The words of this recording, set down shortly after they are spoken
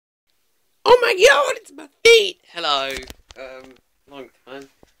Oh my god, it's my feet! Hello. Long time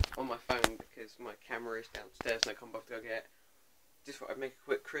on my phone because my camera is downstairs and I can't bother to go get it. Just thought I'd make a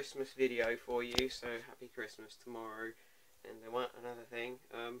quick Christmas video for you, so happy Christmas tomorrow. And then another thing,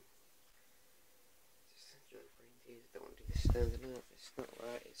 just brain teaser, don't want to do this standing up, it's not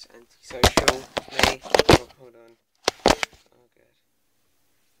right, it's antisocial, me. Oh, hold on. Oh good.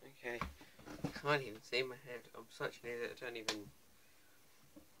 Okay. I can't even see my head, I'm such an idiot, I don't even...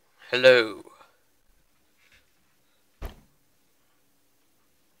 Hello.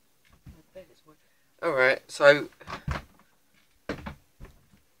 Alright, so...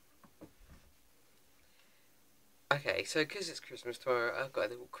 Okay, so because it's Christmas tomorrow, I've got a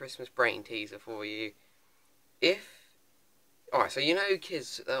little Christmas brain teaser for you. Alright, so you know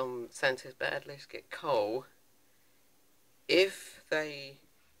kids, Santa's bad list get coal. If the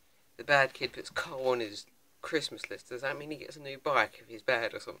bad kid puts coal on his Christmas list, does that mean he gets a new bike if he's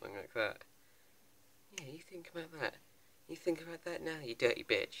bad or something like that? Yeah, you think about that. You think about that now, you dirty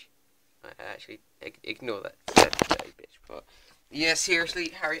bitch. Actually, ignore that dirty bitch part. Yeah, seriously,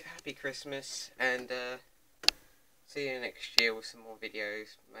 happy Christmas, and see you next year with some more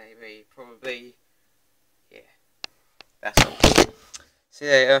videos, maybe, probably. Yeah, that's all. See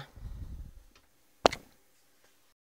you later.